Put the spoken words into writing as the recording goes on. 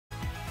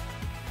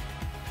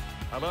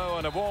Hello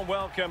and a warm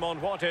welcome on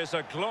what is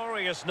a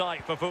glorious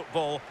night for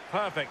football.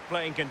 Perfect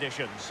playing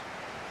conditions.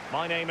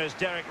 My name is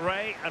Derek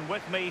Ray, and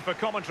with me for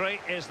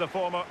commentary is the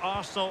former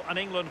Arsenal and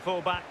England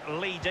fullback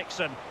Lee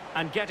Dixon,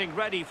 and getting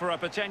ready for a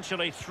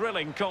potentially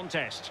thrilling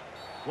contest.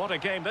 What a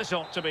game this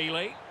ought to be,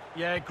 Lee.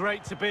 Yeah,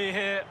 great to be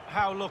here.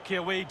 How lucky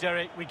are we,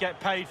 Derek? We get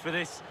paid for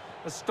this.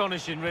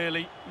 Astonishing,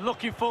 really.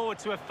 Looking forward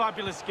to a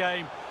fabulous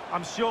game.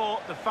 I'm sure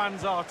the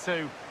fans are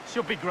too.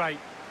 Should be great.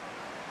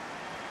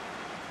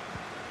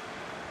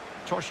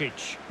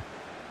 Tosic.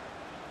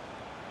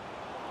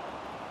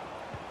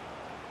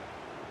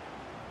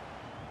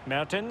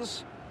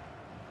 Mertens.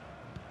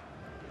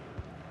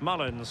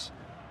 Mullins.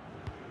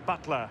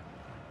 Butler.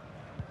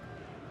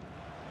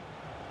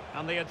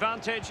 And the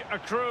advantage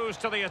accrues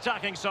to the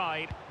attacking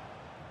side.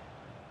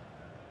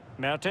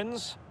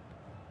 Mertens.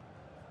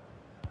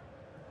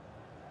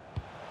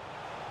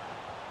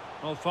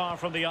 Well, far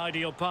from the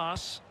ideal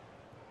pass.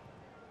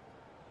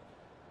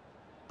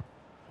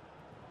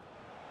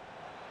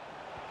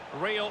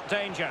 Real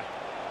danger.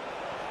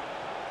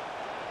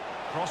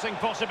 Crossing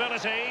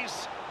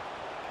possibilities.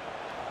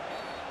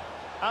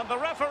 And the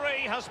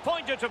referee has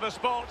pointed to the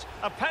spot.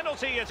 A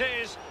penalty it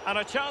is, and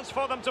a chance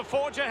for them to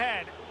forge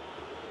ahead.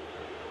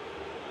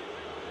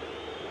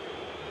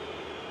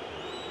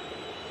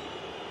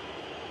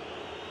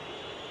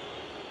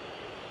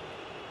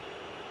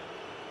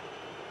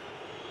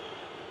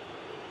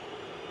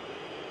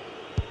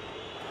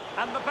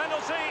 And the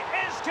penalty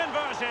is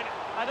converted.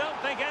 I don't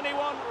think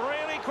anyone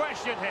really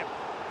questioned him.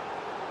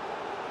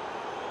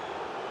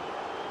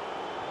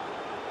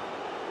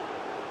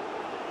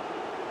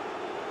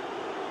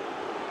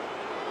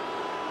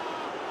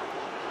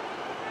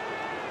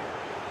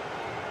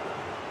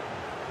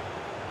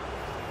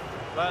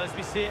 Well, as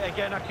we see it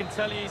again, I can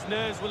tell you his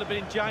nerves will have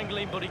been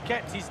jangling, but he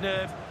kept his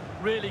nerve.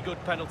 Really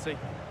good penalty.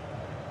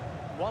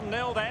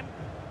 1-0 then.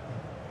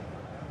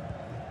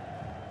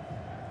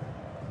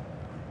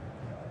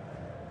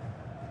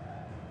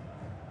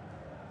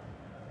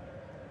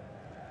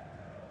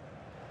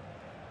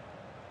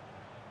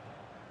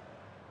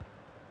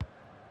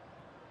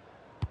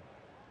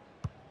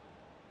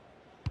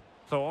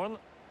 Thorne.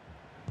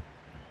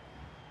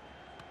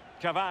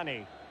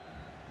 Cavani.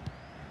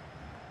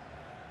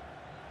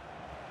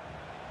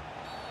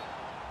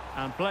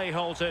 And play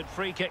halted,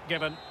 free kick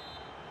given.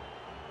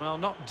 Well,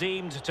 not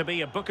deemed to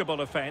be a bookable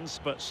offence,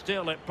 but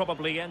still it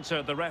probably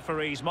entered the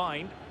referee's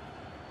mind.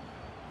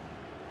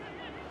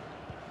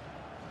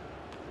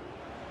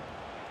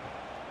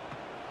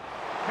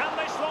 Can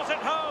they slot it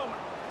home?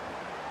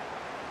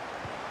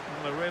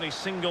 Well, a really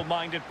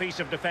single-minded piece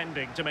of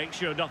defending to make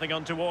sure nothing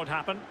untoward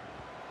happened.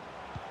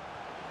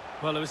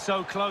 Well, it was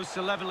so close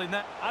to levelling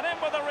that. And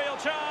in with a real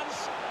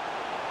chance.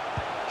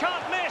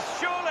 Can't miss,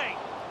 surely.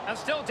 And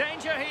still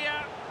danger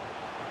here.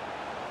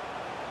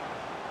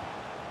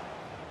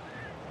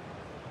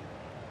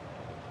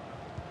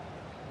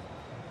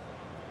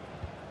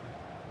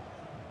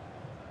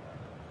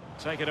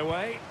 Take it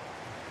away.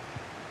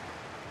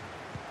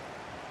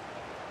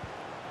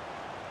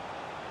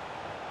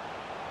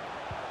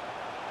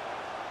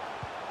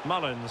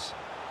 Mullins.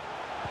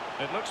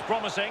 It looks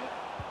promising.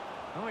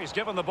 Oh, he's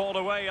given the ball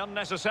away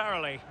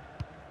unnecessarily.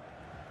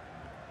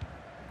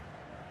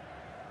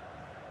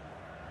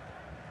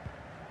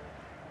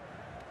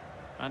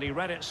 And he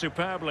read it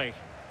superbly.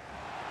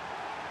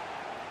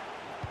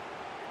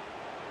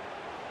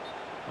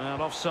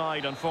 Well,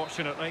 offside,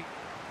 unfortunately.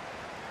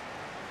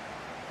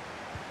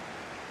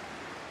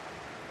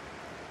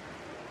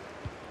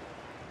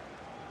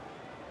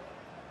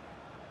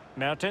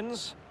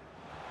 Mertens.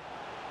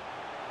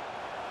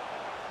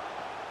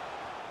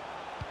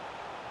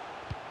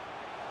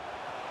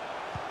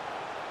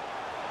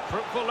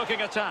 Fruitful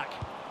looking attack.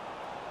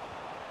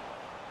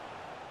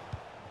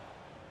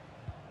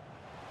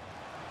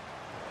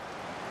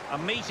 A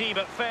meaty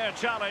but fair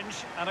challenge,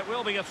 and it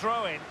will be a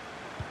throw-in.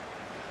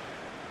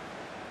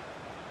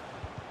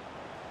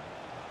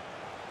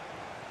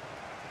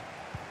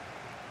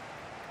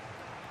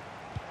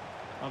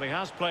 Well, he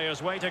has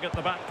players waiting at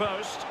the back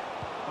post.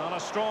 Well, a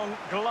strong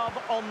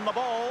glove on the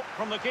ball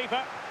from the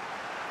keeper.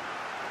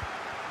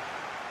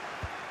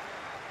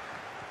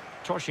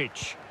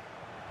 Tosic.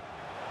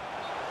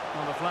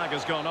 Well, the flag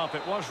has gone up.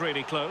 It was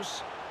really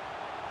close.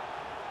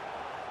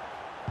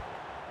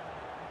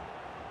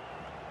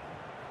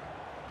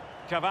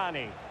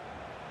 Cavani.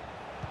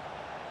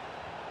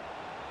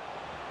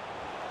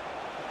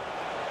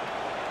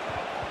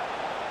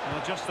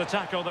 Well, just the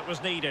tackle that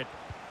was needed.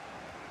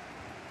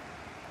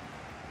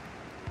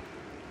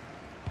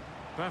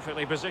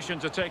 Perfectly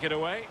positioned to take it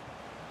away.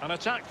 An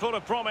attack full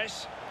of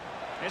promise.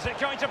 Is it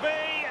going to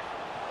be?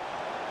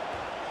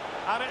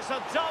 And it's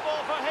a double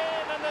for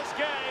him in this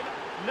game.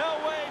 No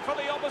way for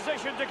the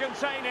opposition to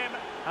contain him.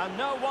 And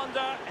no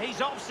wonder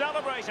he's off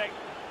celebrating.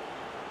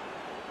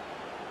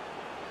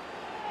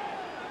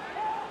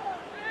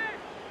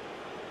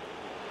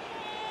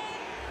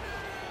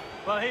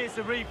 Well, here's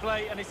the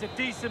replay, and it's a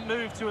decent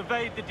move to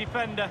evade the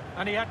defender,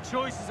 and he had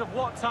choices of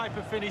what type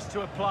of finish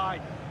to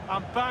apply.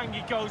 And bang,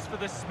 he goes for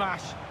the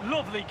smash.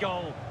 Lovely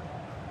goal.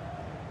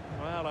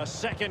 Well, a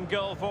second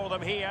goal for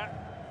them here.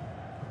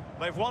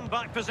 They've won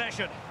back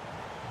possession.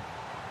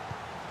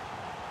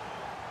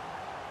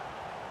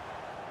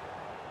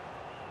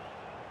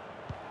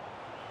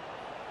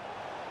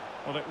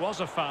 Well, it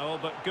was a foul,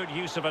 but good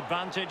use of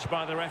advantage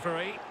by the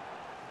referee.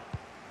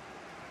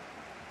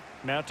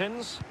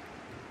 Mertens.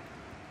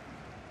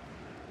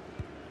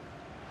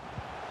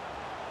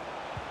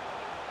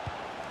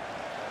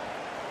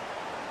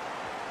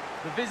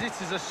 The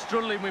visitors are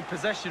struggling with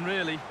possession,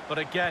 really. But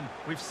again,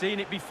 we've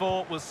seen it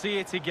before, we'll see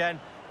it again.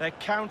 Their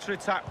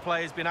counter-attack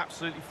play has been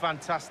absolutely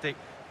fantastic.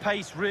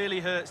 Pace really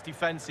hurts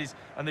defences,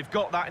 and they've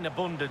got that in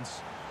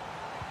abundance.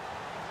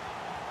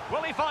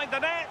 Will he find the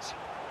net?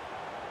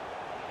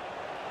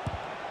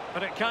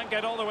 But it can't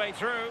get all the way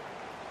through.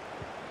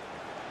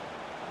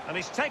 And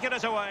he's taken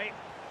it away.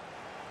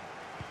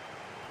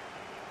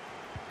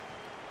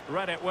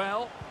 Read it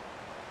well.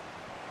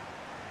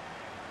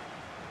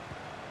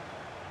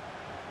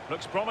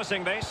 Looks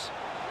promising, this.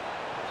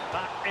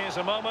 That is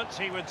a moment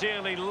he would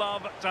dearly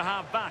love to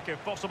have back,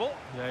 if possible.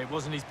 Yeah, it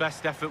wasn't his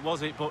best effort,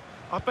 was it? But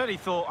I bet he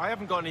thought, I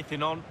haven't got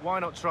anything on, why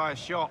not try a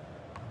shot?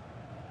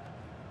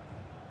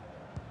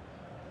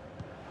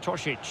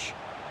 Toršić.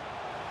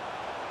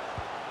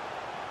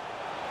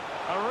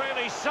 A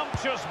really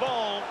sumptuous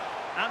ball,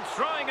 and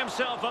throwing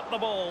himself at the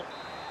ball.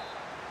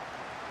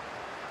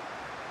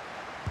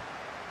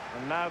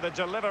 And now the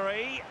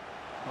delivery.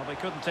 Well, they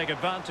couldn't take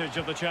advantage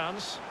of the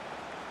chance.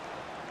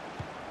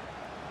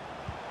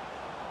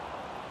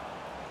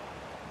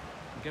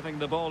 Giving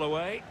the ball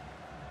away.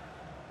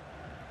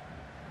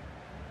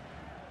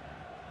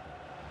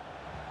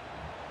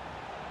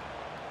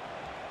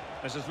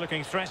 This is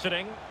looking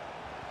threatening.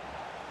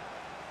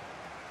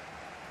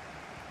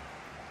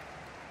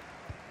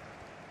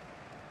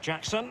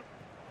 Jackson.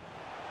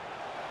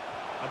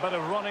 A bit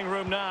of running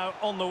room now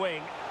on the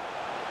wing.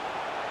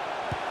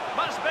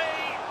 Must be!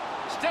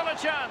 Still a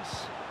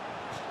chance.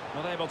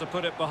 Not able to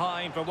put it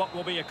behind for what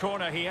will be a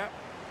corner here.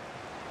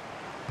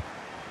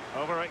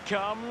 Over it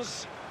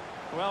comes.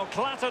 Well,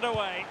 clattered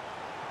away.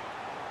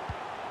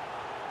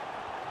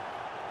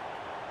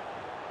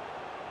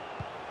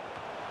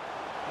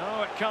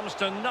 Oh, it comes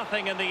to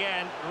nothing in the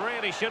end.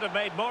 Really should have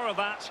made more of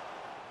that.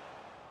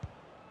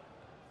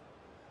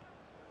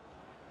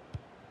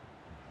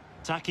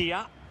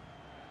 Takia.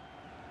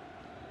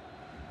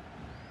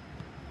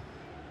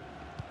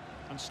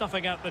 And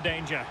snuffing out the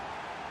danger.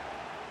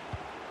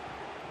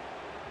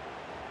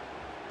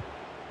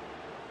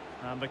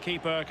 And the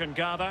keeper can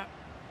gather.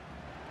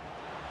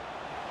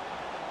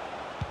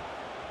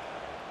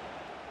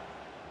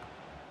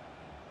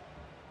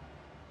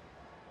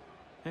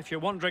 If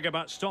you're wondering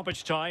about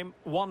stoppage time,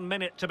 1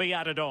 minute to be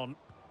added on.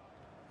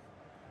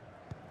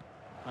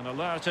 An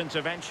alert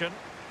intervention.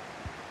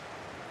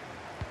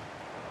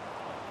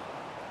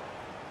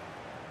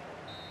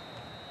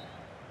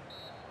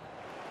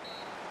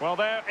 Well,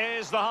 there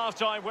is the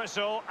half-time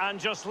whistle, and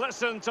just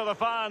listen to the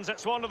fans.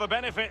 It's one of the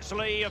benefits,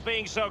 Lee, of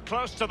being so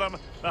close to them.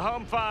 The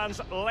home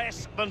fans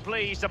less than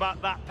pleased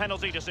about that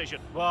penalty decision.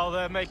 Well,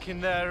 they're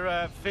making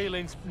their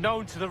feelings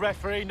known to the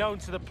referee, known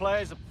to the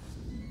players.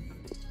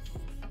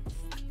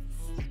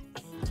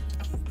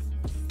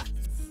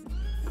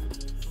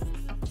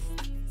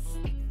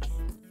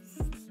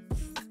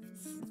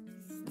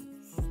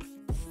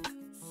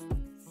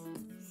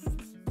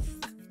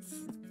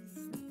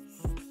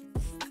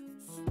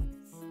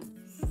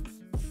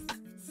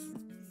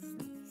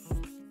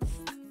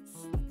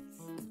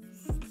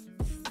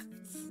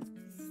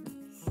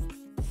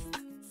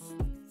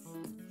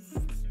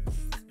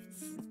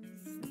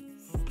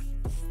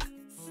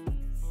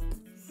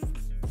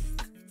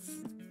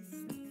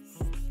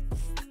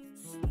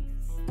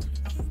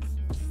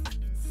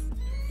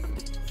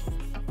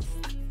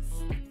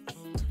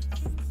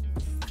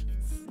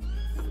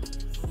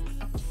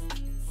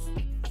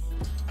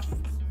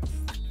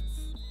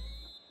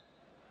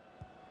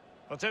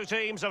 The two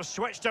teams have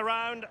switched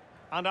around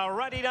and are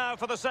ready now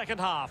for the second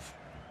half.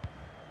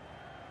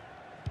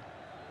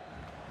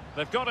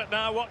 They've got it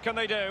now, what can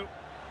they do?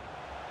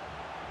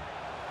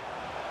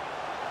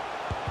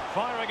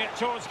 Firing it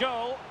towards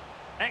goal.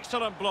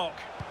 Excellent block.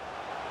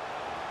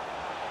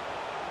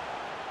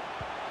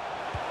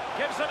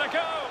 Gives it a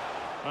go.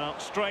 Well,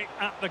 straight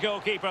at the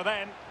goalkeeper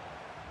then.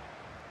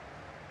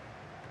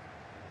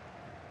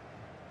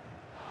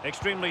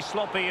 Extremely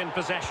sloppy in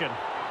possession.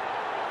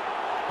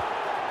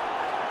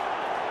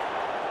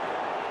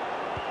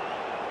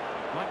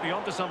 Might be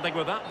onto something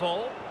with that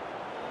ball.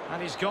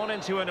 And he's gone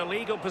into an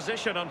illegal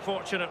position,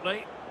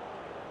 unfortunately.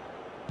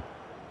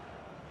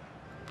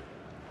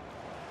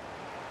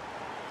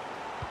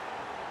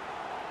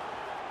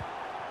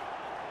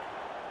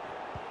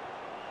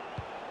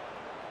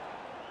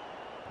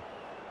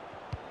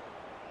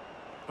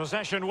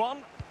 Possession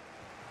won.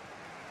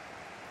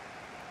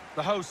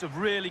 The hosts have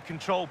really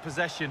controlled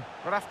possession,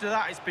 but after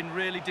that it's been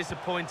really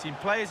disappointing.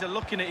 Players are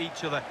looking at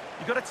each other.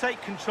 You've got to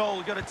take control,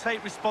 you've got to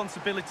take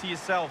responsibility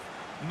yourself.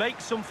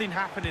 Make something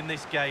happen in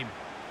this game.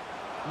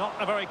 Not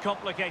a very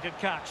complicated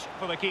catch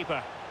for the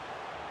keeper.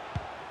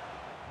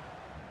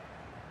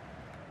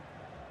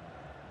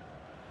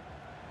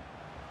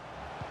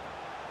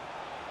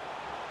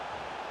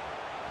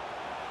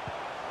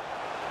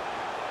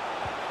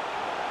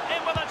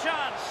 In with a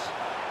chance.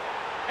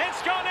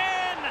 It's gone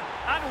in!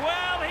 And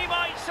well, he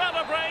might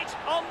celebrate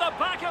on the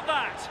back of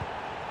that.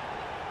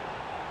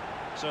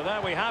 So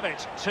there we have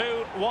it,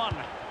 2-1.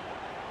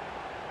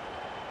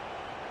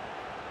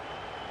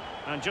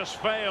 And just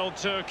failed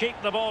to keep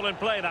the ball in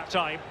play that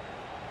time.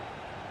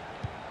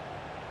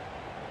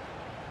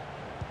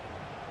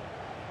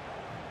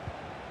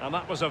 And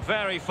that was a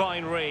very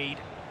fine read.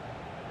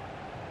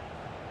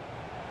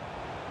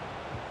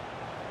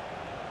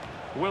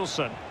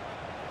 Wilson.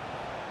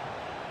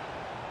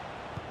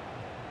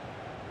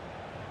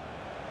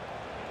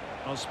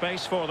 No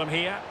space for them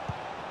here.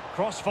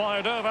 Cross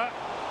fired over.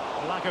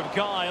 Lack of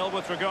guile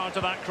with regard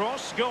to that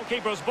cross.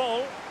 Goalkeeper's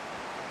ball.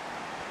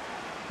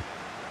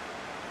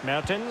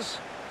 Mertens.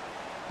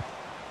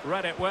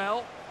 Read it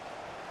well.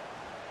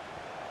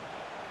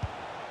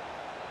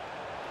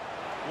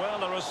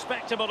 Well, a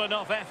respectable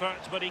enough effort,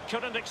 but he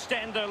couldn't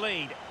extend their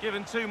lead.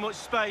 Given too much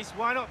space,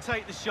 why not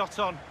take the shot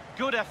on?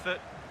 Good effort.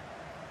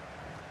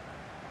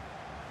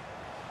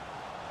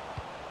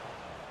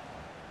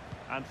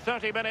 And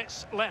 30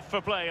 minutes left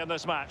for play in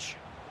this match.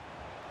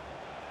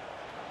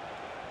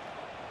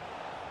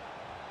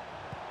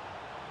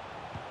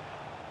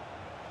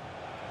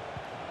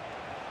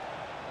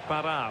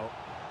 Barão.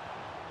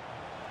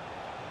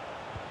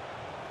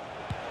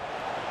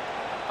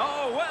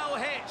 Oh, well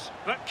hit,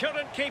 but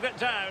couldn't keep it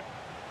down.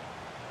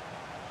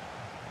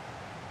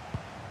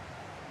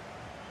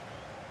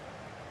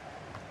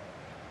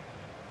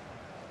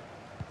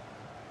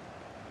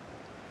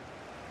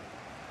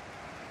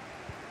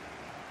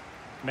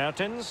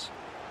 Mertens.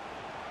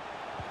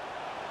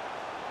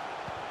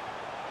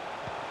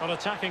 On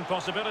attacking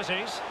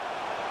possibilities.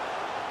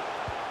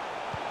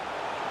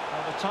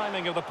 Well, the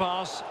timing of the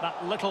pass,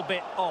 that little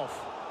bit off.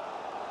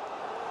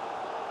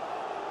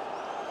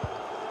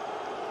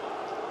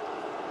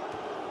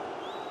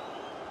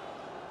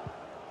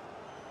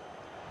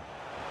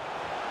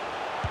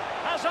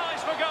 Has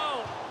eyes for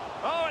goal.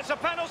 Oh, it's a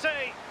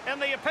penalty in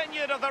the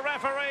opinion of the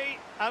referee,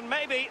 and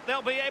maybe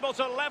they'll be able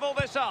to level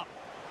this up.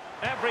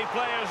 Every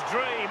player's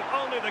dream,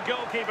 only the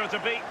goalkeeper to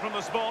beat from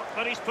the spot,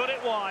 but he's put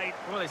it wide.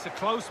 Well, it's a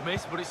close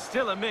miss, but it's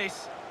still a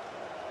miss.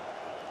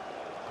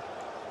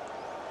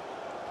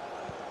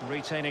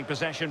 Retaining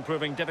possession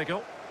proving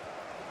difficult.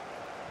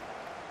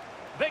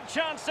 Big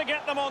chance to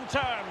get them on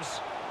terms,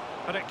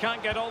 but it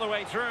can't get all the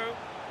way through.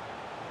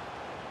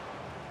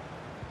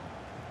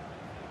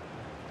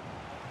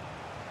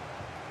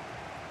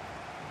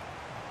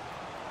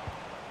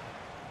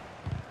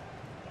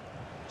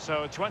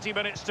 So 20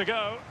 minutes to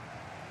go.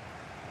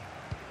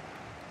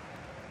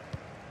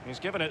 He's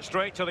given it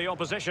straight to the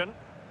opposition.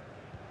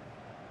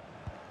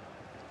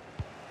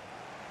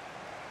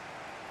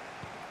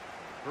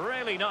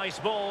 Really nice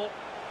ball.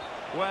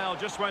 Well,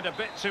 just went a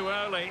bit too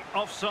early.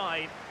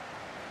 Offside.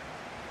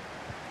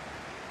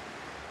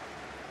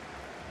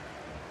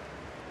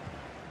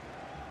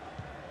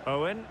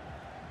 Owen.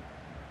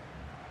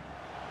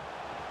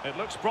 It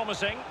looks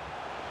promising.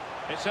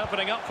 It's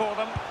opening up for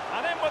them.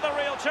 And in with a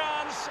real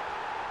chance.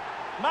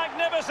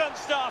 Magnificent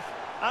stuff.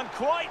 And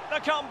quite the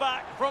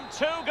comeback from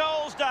 2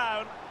 goals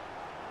down.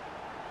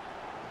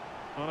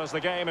 Well, as the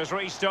game has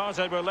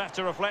restarted, we're left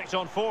to reflect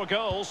on 4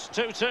 goals.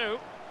 2-2.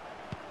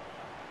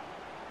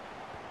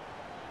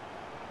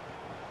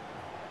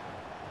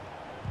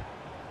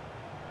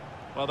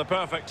 Well, the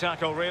perfect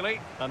tackle, really.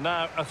 And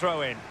now a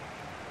throw-in.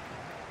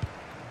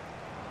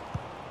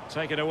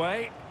 Take it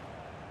away.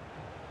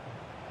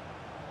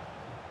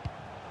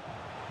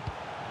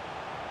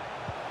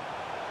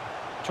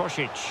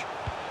 Toršić.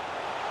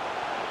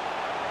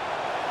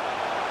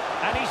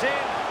 And he's in.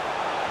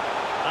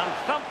 And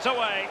thumped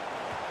away.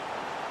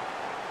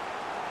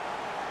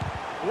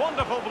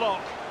 Wonderful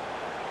block.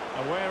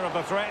 Aware of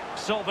the threat,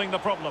 solving the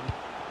problem.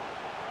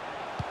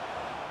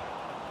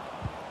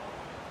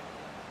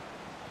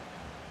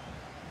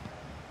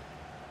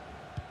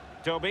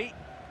 Toby.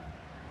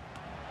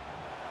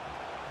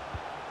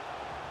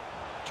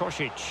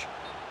 Toršić.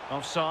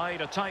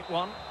 Offside, a tight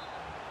one.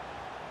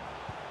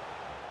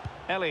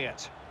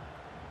 Elliott.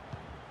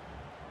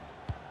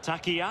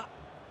 Takia.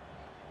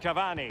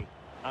 Cavani.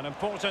 An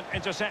important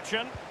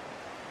interception.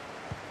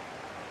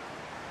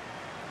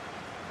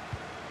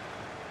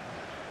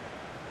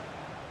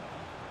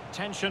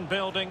 Tension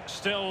building,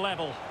 still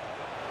level.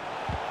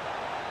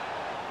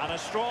 And a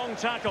strong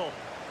tackle.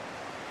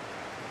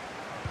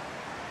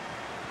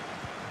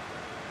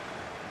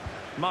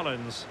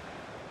 Mullins.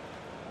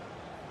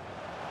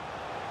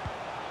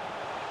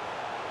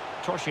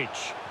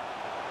 Toršić.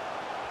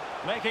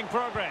 Making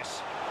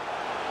progress.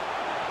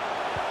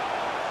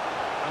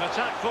 An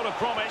attack full of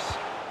promise.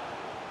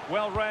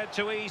 Well read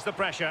to ease the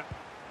pressure.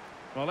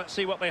 Well, let's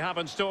see what they have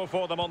in store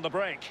for them on the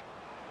break.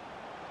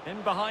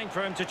 In behind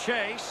for him to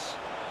chase.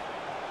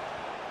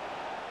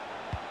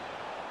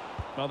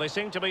 Well, they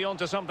seem to be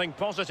onto something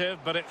positive,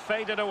 but it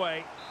faded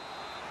away.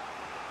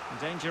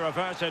 Danger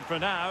averted for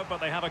now, but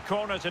they have a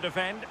corner to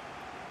defend.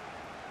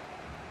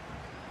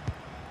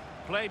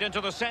 Played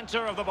into the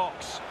centre of the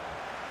box.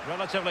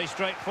 Relatively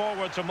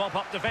straightforward to mop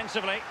up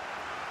defensively.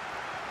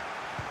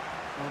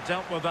 Well,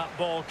 dealt with that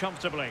ball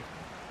comfortably.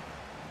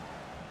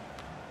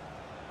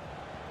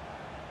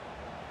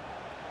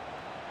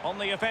 On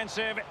the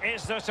offensive,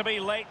 is there to be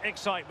late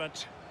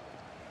excitement?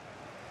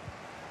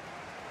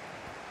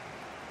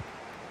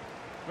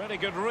 Very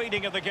good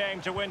reading of the game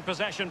to win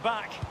possession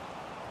back.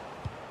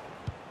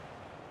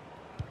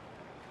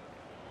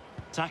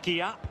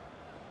 Takia.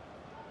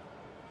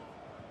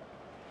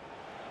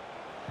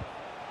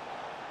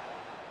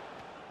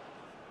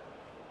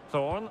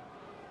 Thorne.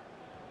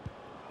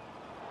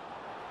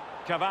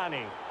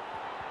 Cavani.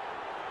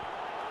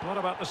 What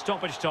about the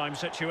stoppage time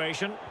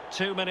situation?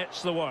 2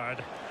 minutes the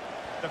word.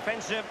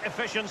 Defensive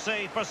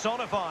efficiency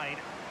personified.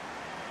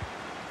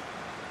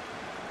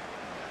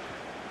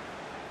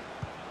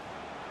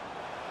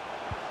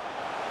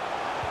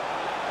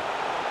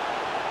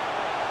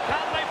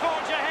 Can they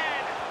forge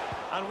ahead?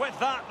 And with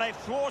that, they've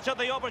thwarted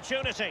the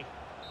opportunity.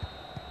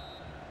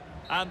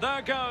 And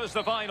there goes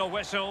the final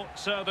whistle.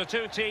 So the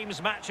two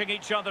teams matching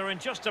each other in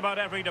just about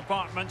every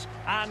department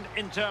and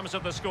in terms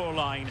of the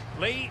scoreline.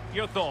 Lee,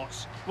 your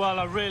thoughts? Well,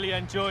 I really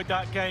enjoyed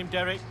that game,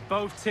 Derek.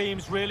 Both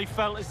teams really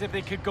felt as if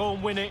they could go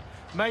and win it.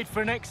 Made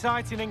for an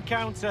exciting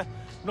encounter.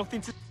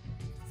 Nothing to...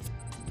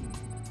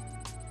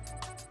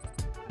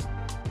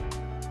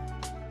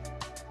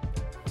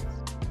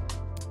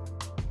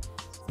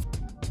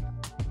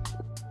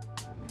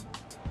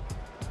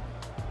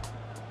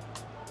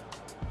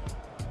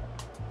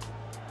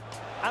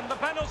 And the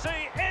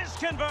penalty is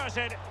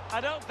converted.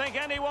 I don't think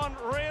anyone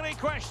really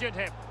questioned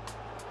him.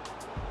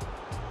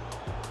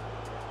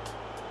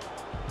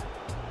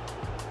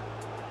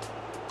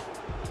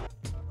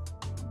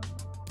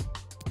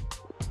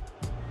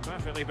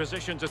 Perfectly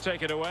positioned to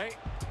take it away.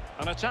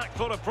 An attack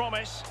full of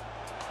promise.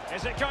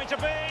 Is it going to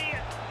be?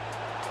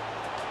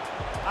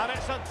 And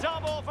it's a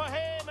double for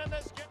him in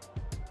this game.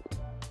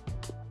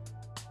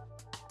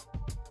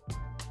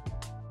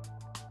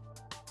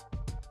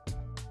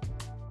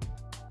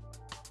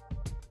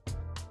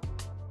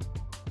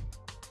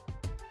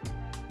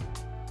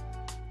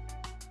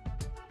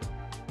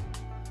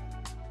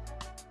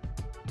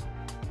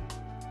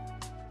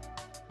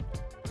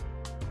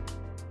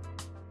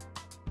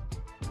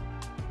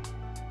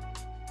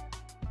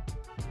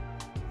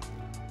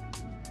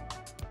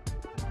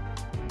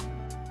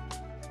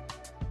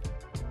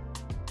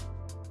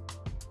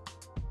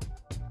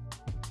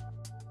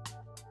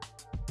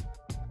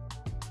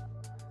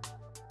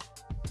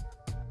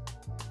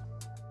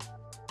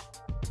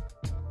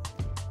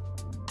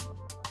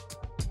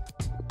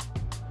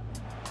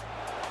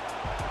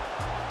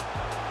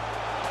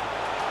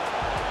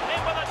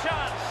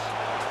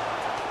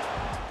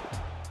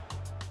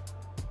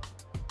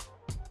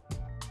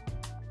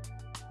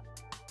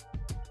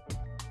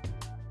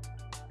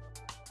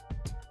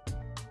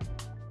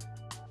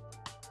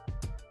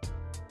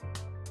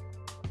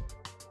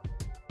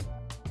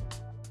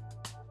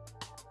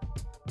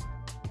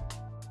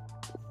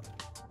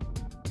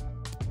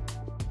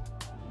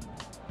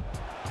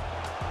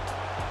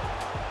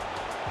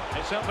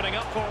 It's opening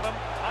up for them.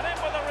 And in